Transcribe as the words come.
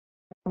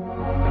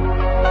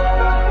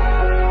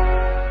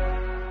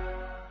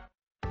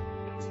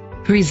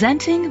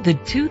Presenting the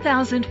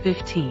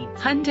 2015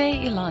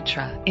 Hyundai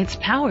Elantra. It's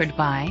powered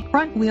by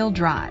front-wheel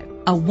drive,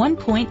 a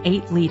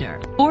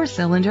 1.8-liter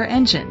four-cylinder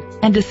engine,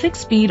 and a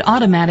 6-speed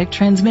automatic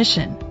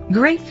transmission.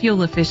 Great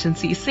fuel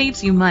efficiency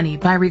saves you money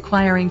by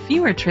requiring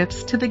fewer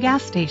trips to the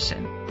gas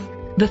station.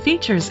 The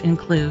features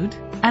include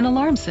an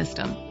alarm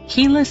system,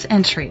 keyless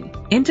entry,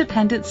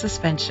 independent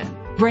suspension,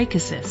 brake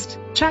assist,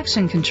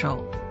 traction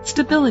control,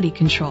 stability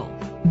control,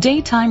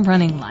 daytime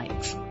running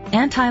lights,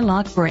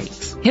 anti-lock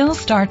brakes, hill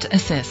start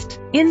assist.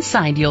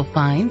 Inside you'll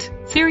find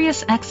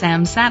Sirius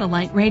XM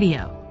satellite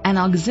radio, an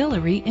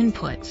auxiliary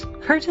input,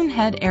 curtain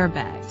head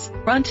airbags,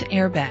 front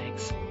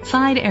airbags,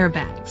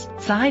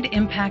 side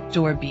impact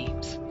door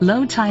beams,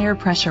 low tire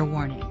pressure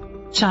warning,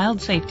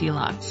 child safety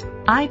locks,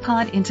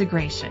 iPod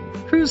integration,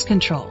 cruise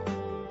control.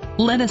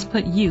 Let us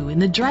put you in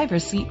the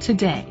driver's seat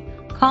today.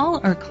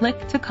 Call or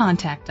click to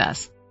contact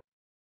us.